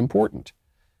something very important,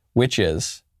 which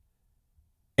is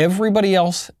everybody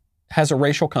else has a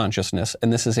racial consciousness,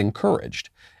 and this is encouraged,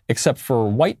 except for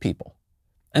white people.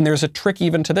 And there's a trick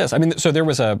even to this. So there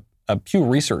was a Pew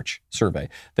Research survey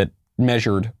that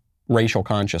measured racial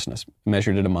consciousness,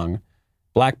 measured it among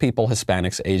black people,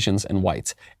 Hispanics, Asians, and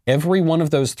whites. Every one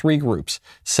of those three groups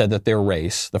said that their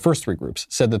race, the first three groups,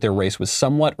 said that their race was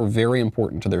somewhat or very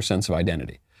important to their sense of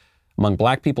identity. Among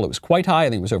black people, it was quite high. I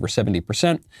think it was over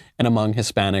 70%. And among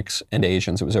Hispanics and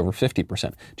Asians, it was over 50%.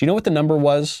 Do you know what the number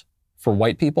was for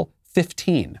white people?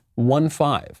 15.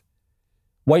 1-5.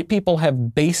 White people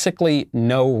have basically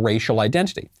no racial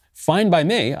identity. Fine by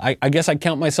me. I guess I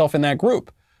count myself in that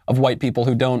group of white people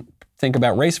who don't think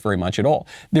about race very much at all.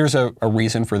 There's a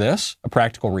reason for this, a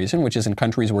practical reason, which is in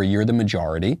countries where you're the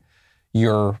majority,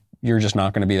 you're just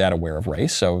not going to be that aware of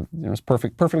race. So it's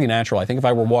perfectly natural. I think if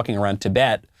I were walking around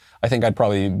Tibet, I think I'd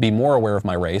probably be more aware of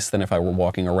my race than if I were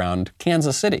walking around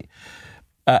Kansas City.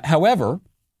 However,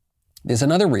 there's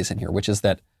another reason here, which is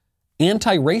that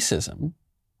anti-racism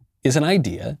is an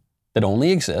idea that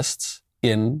only exists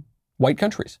in white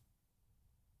countries.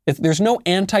 There's no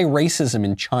anti-racism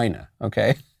in China,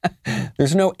 okay?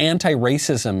 There's no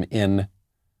anti-racism in,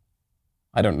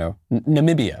 I don't know,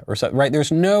 Namibia or something, right?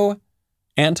 There's no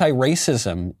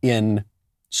anti-racism in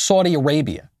Saudi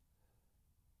Arabia.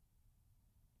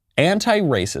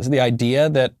 Anti-racism, the idea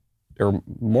that there are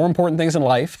more important things in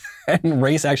life and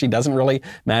race actually doesn't really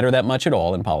matter that much at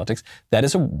all in politics, that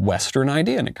is a Western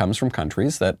idea, and it comes from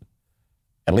countries that,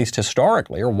 at least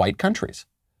historically, are white countries.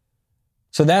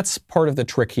 So that's part of the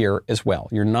trick here as well.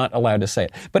 You're not allowed to say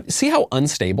it. But see how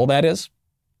unstable that is?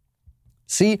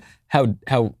 See how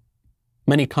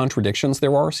many contradictions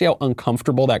there are? See how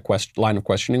uncomfortable that line of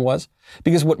questioning was?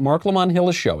 Because what Mark Lamont Hill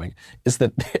is showing is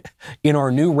that in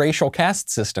our new racial caste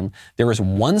system, there is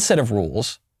one set of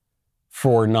rules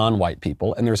for non-white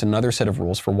people, and there's another set of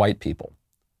rules for white people.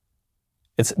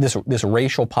 It's this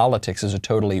racial politics is a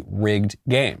totally rigged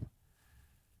game.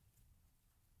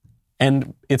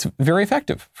 And it's very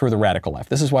effective for the radical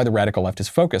left. This is why the radical left is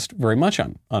focused very much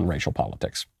on racial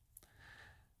politics.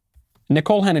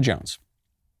 Nicole Hannah-Jones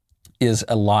is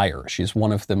a liar. She's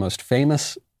one of the most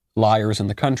famous liars in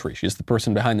the country. She's the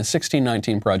person behind the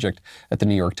 1619 Project at the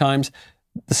New York Times,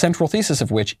 the central thesis of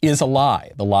which is a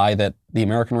lie, the lie that the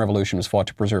American Revolution was fought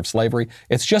to preserve slavery.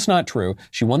 It's just not true.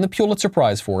 She won the Pulitzer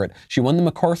Prize for it. She won the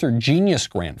MacArthur Genius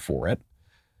Grant for it.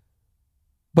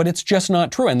 But it's just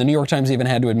not true. And the New York Times even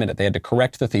had to admit it. They had to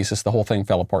correct the thesis. The whole thing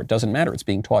fell apart. Doesn't matter. It's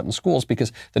being taught in schools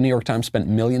because the New York Times spent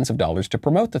millions of dollars to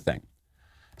promote the thing.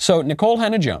 So Nicole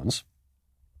Hannah-Jones,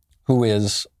 who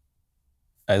is,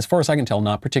 as far as I can tell,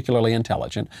 not particularly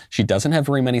intelligent. She doesn't have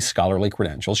very many scholarly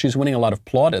credentials. She's winning a lot of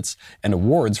plaudits and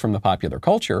awards from the popular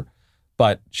culture,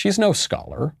 but she's no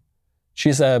scholar.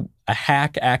 She's a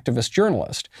hack activist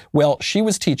journalist. Well, she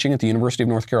was teaching at the University of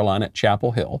North Carolina at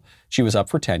Chapel Hill. She was up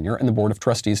for tenure, and the Board of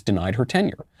Trustees denied her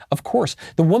tenure. Of course,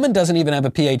 the woman doesn't even have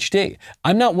a PhD.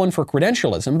 I'm not one for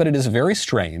credentialism, but it is very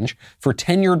strange for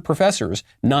tenured professors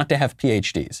not to have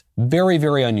PhDs. Very,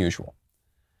 very unusual.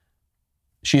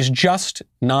 She's just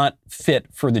not fit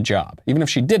for the job. Even if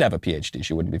she did have a PhD,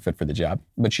 she wouldn't be fit for the job,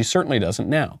 but she certainly doesn't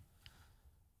now.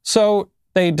 So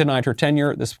they denied her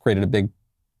tenure. This created a big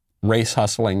race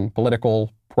hustling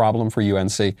political problem for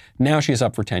UNC. Now she's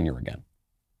up for tenure again.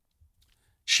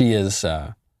 She was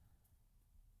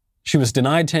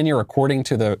denied tenure according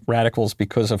to the radicals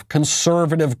because of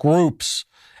conservative groups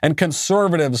and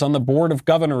conservatives on the board of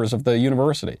governors of the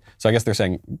university. So I guess they're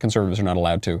saying conservatives are not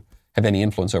allowed to have any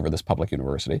influence over this public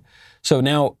university. So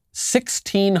now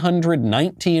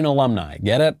 1,619 alumni,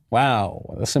 get it?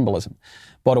 Wow, the symbolism.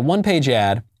 Bought a one-page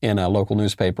ad in a local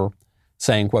newspaper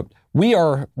saying, quote, "We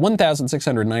are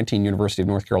 1,619 University of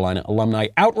North Carolina alumni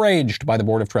outraged by the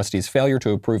Board of Trustees' failure to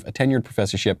approve a tenured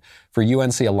professorship for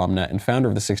UNC alumna and founder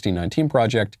of the 1619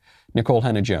 Project, Nicole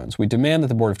Hannah-Jones. We demand that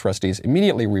the Board of Trustees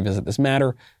immediately revisit this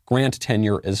matter, grant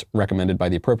tenure as recommended by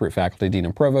the appropriate faculty, dean,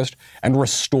 and provost, and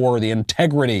restore the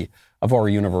integrity of our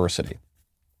university."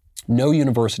 No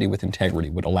university with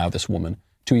integrity would allow this woman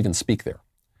to even speak there.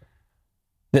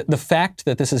 The fact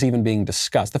that this is even being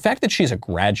discussed, the fact that she's a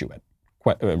graduate,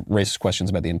 raises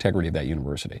questions about the integrity of that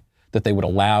university, that they would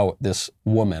allow this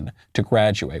woman to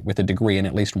graduate with a degree in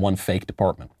at least one fake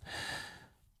department.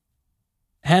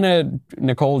 Anna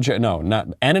Nicole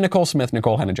Smith,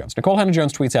 Nicole Hannah-Jones. Nicole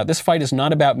Hannah-Jones tweets out, "This fight is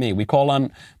not about me. We call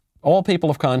on all people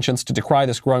of conscience to decry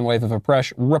this growing wave of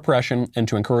repression and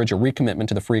to encourage a recommitment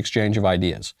to the free exchange of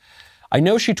ideas." I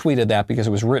know she tweeted that because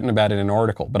it was written about in an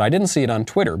article, but I didn't see it on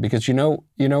Twitter because you know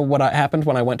what happened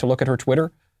when I went to look at her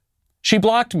Twitter? She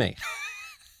blocked me.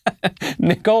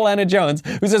 Nicole Hannah-Jones,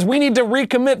 who says we need to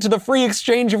recommit to the free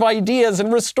exchange of ideas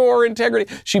and restore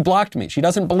integrity. She blocked me. She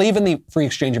doesn't believe in the free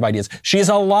exchange of ideas. She's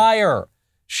a liar.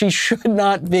 She should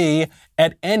not be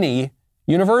at any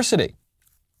university.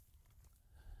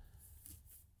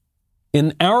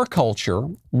 In our culture,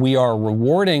 we are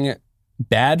rewarding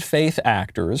bad faith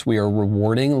actors. We are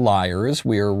rewarding liars.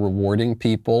 We are rewarding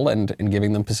people and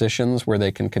giving them positions where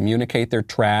they can communicate their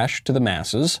trash to the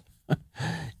masses.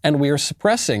 And we are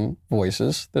suppressing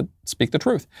voices that speak the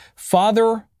truth.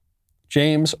 Father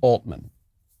James Altman,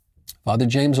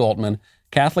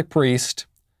 Catholic priest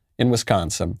in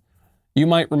Wisconsin. You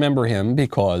might remember him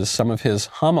because some of his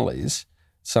homilies,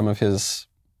 some of his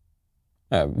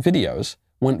videos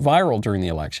went viral during the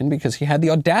election because he had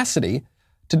the audacity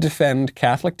to defend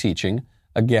Catholic teaching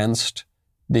against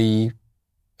the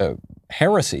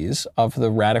heresies of the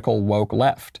radical woke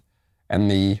left and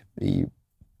the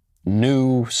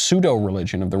new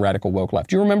pseudo-religion of the radical woke left.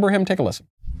 Do you remember him? Take a listen.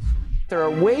 There are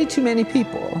way too many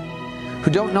people who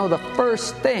don't know the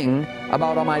first thing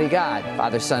about Almighty God,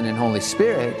 Father, Son, and Holy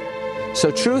Spirit.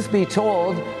 So truth be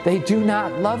told, they do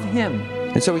not love Him.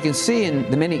 And so we can see in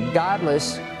the many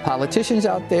godless politicians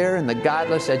out there, in the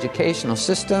godless educational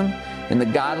system, in the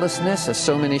godlessness of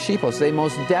so many sheepos, they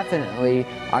most definitely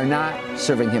are not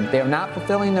serving Him. They are not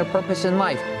fulfilling their purpose in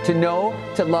life, to know,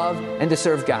 to love, and to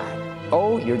serve God.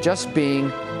 Oh, you're just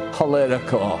being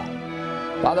political.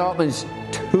 Father Altman's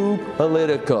too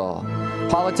political.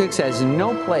 Politics has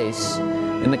no place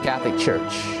in the Catholic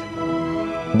Church.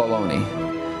 Baloney.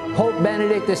 Pope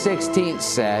Benedict XVI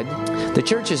said, the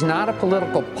church is not a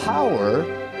political power,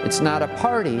 it's not a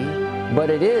party, but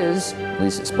it is, at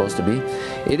least it's supposed to be,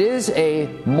 it is a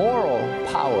moral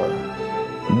power.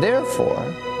 Therefore,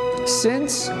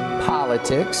 since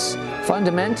politics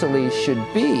fundamentally should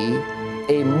be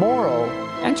a moral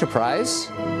enterprise,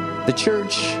 the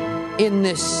church, in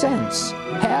this sense,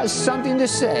 has something to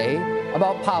say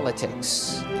about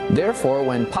politics. Therefore,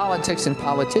 when politics and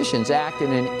politicians act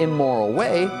in an immoral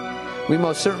way, we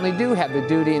most certainly do have the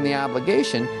duty and the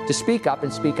obligation to speak up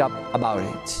and speak up about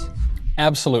it.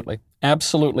 Absolutely.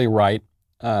 Absolutely right.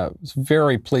 I was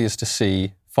very pleased to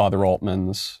see Father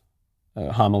Altman's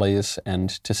homilies and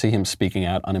to see him speaking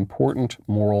out on important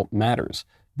moral matters.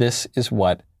 This is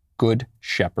what good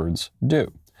shepherds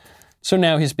do. So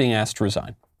now he's being asked to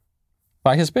resign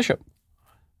by his bishop.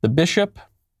 The bishop,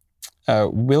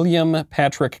 William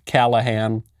Patrick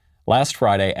Callahan, last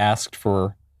Friday asked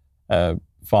for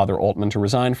Father Altman to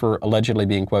resign for allegedly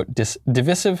being, quote,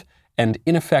 divisive and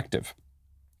ineffective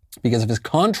because of his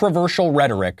controversial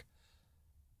rhetoric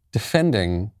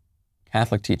defending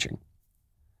Catholic teaching.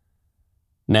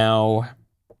 Now,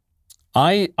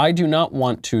 I do not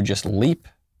want to just leap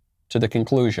to the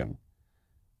conclusion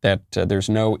that there's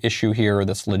no issue here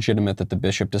that's legitimate, that the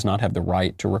bishop does not have the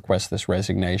right to request this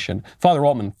resignation. Father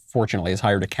Altman, fortunately, has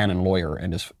hired a canon lawyer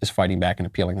and is fighting back and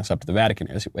appealing this up to the Vatican,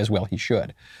 as well he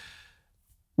should.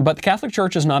 But the Catholic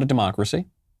Church is not a democracy,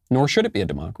 nor should it be a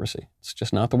democracy. It's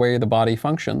just not the way the body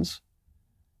functions.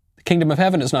 The kingdom of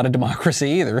heaven is not a democracy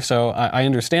either, so I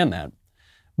understand that.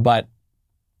 But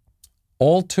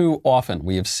all too often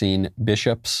we have seen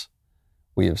bishops,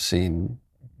 we have seen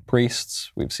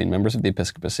priests, we've seen members of the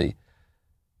episcopacy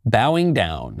bowing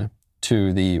down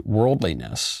to the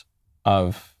worldliness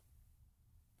of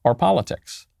our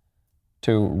politics,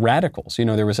 to radicals. You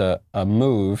know, there was a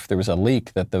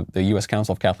leak that the U.S.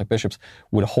 Council of Catholic Bishops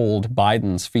would hold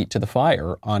Biden's feet to the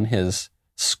fire on his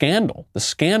scandal, the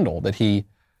scandal that he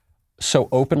so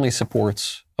openly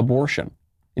supports abortion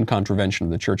in contravention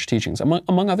of the church teachings,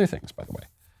 among other things, by the way.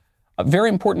 Very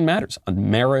important matters on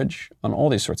marriage, on all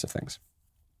these sorts of things.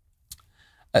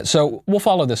 So we'll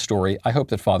follow this story. I hope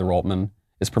that Father Altman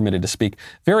is permitted to speak.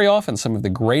 Very often, some of the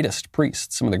greatest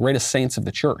priests, some of the greatest saints of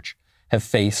the church have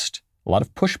faced a lot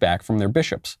of pushback from their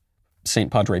bishops.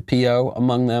 St. Padre Pio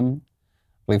among them.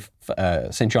 I believe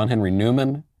St. John Henry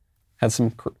Newman had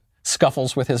some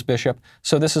scuffles with his bishop.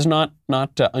 So this is not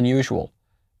unusual.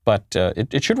 But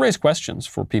it should raise questions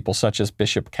for people such as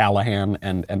Bishop Callahan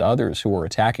and others who are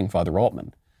attacking Father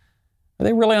Altman. Are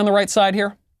they really on the right side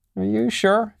here? Are you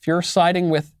sure? If you're siding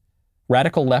with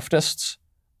radical leftists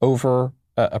over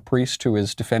a priest who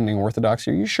is defending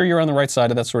orthodoxy, are you sure you're on the right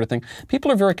side of that sort of thing?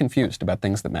 People are very confused about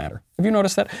things that matter. Have you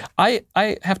noticed that? I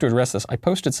have to address this. I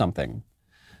posted something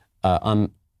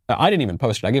I didn't even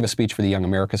post it. I gave a speech for the Young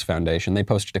Americas Foundation. They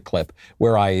posted a clip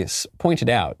where I pointed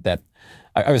out that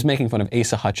I was making fun of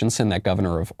Asa Hutchinson, that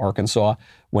governor of Arkansas,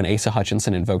 when Asa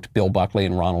Hutchinson invoked Bill Buckley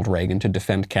and Ronald Reagan to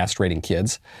defend castrating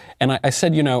kids. And I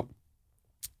said, you know,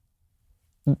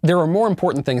 there are more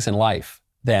important things in life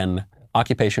than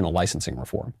occupational licensing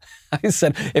reform. I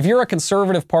said, if you're a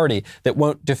conservative party that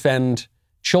won't defend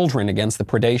children against the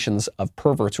predations of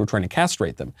perverts who are trying to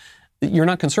castrate them, you're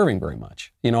not conserving very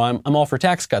much. You know, I'm all for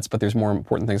tax cuts, but there's more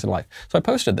important things in life. So I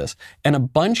posted this, and a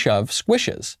bunch of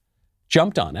squishes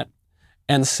jumped on it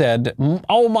and said,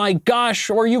 oh my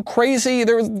gosh, are you crazy?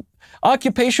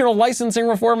 Occupational licensing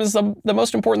reform is the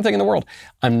most important thing in the world.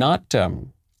 I'm not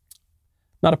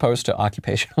opposed to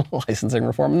occupational licensing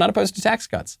reform. I'm not opposed to tax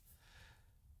cuts.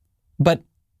 But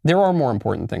there are more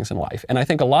important things in life. And I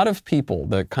think a lot of people,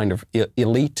 the kind of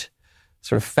elite,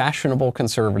 sort of fashionable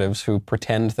conservatives who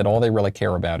pretend that all they really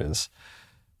care about is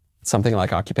something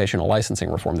like occupational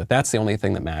licensing reform, that's the only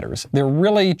thing that matters. They're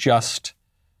really just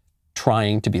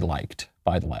trying to be liked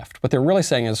by the left. What they're really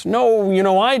saying is,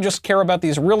 no, I just care about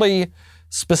these really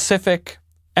specific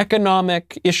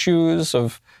economic issues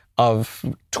of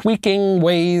tweaking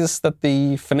ways that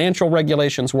the financial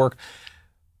regulations work.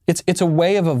 It's a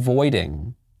way of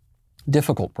avoiding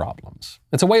difficult problems.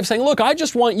 It's a way of saying, look, I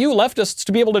just want you leftists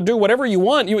to be able to do whatever you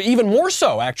want. You even more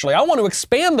so, actually. I want to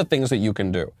expand the things that you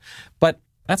can do. But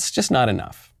that's just not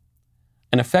enough.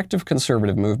 An effective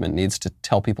conservative movement needs to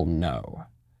tell people no.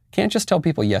 Can't just tell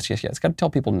people yes, yes, yes. It's got to tell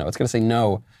people no. It's got to say,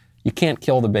 no, you can't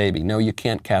kill the baby. No, you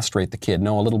can't castrate the kid.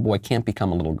 No, a little boy can't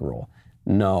become a little girl.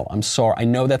 No, I'm sorry. I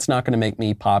know that's not going to make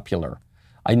me popular.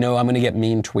 I know I'm going to get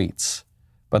mean tweets.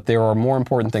 But there are more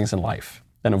important things in life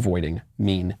than avoiding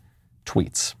mean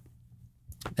tweets.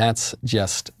 That's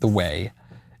just the way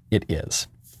it is.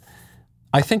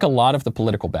 I think a lot of the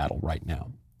political battle right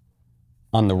now,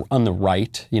 on the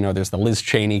right, there's the Liz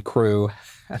Cheney crew.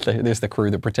 There's the crew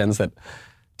that pretends that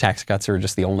tax cuts are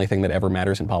just the only thing that ever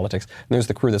matters in politics. And there's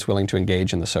the crew that's willing to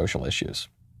engage in the social issues.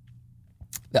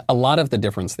 A lot of the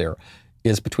difference there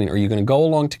is between, are you going to go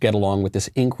along to get along with this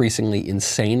increasingly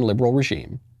insane liberal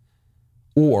regime,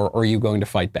 or are you going to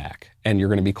fight back? And you're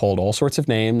going to be called all sorts of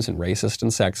names and racist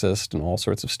and sexist and all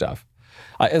sorts of stuff.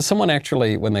 As someone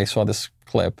actually, when they saw this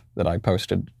clip that I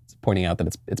posted pointing out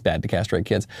that it's bad to castrate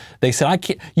kids, they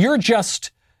said, you're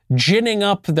just ginning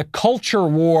up the culture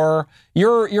war.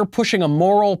 You're pushing a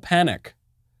moral panic.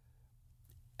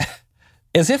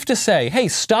 As if to say, hey,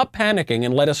 stop panicking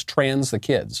and let us trans the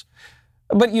kids.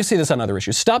 But you see this on other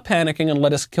issues. Stop panicking and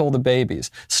let us kill the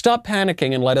babies. Stop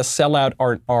panicking and let us sell out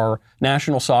our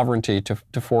national sovereignty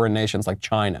to foreign nations like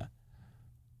China.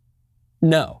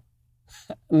 No,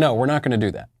 we're not going to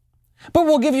do that. But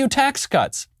we'll give you tax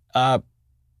cuts.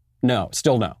 No,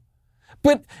 still no.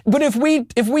 But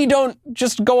if we don't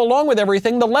just go along with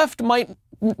everything, the left might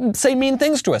say mean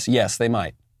things to us. Yes, they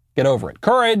might. Get over it.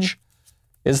 Courage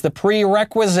is the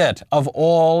prerequisite of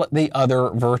all the other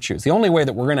virtues. The only way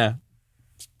that we're going to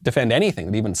defend anything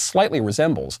that even slightly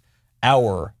resembles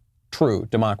our true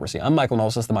democracy. I'm Michael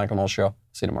Knowles. This is The Michael Knowles Show.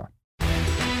 See you tomorrow.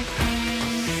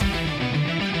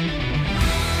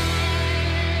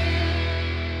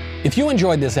 If you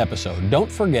enjoyed this episode,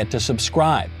 don't forget to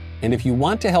subscribe. And if you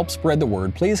want to help spread the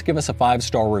word, please give us a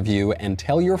 5-star review and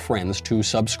tell your friends to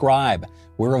subscribe.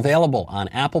 We're available on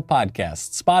Apple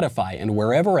Podcasts, Spotify, and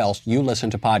wherever else you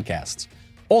listen to podcasts.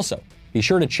 Also, be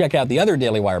sure to check out the other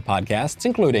Daily Wire podcasts,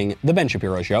 including The Ben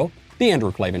Shapiro Show, The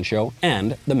Andrew Klavan Show,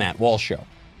 and The Matt Walsh Show.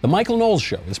 The Michael Knowles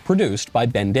Show is produced by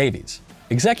Ben Davies.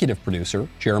 Executive producer,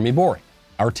 Jeremy Boring.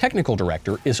 Our technical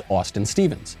director is Austin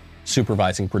Stevens.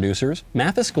 Supervising producers,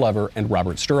 Mathis Glover and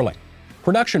Robert Sterling.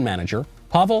 Production manager,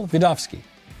 Pavel Vidovsky.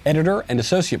 Editor and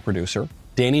associate producer,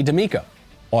 Danny D'Amico.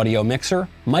 Audio mixer,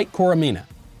 Mike Coromina.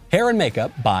 Hair and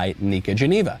makeup by Nika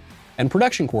Geneva. And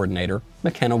production coordinator,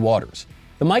 McKenna Waters.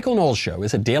 The Michael Knowles Show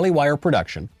is a Daily Wire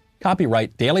production.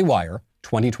 Copyright Daily Wire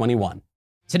 2021.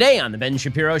 Today on The Ben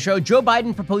Shapiro Show, Joe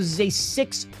Biden proposes a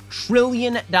 $6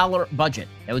 trillion budget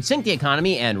that would sink the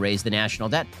economy and raise the national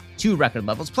debt to record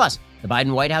levels. Plus, the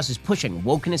Biden White House is pushing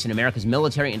wokeness in America's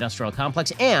military-industrial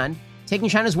complex and taking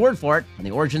China's word for it on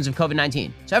the origins of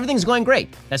COVID-19. So everything's going great.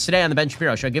 That's today on The Ben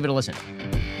Shapiro Show. Give it a listen.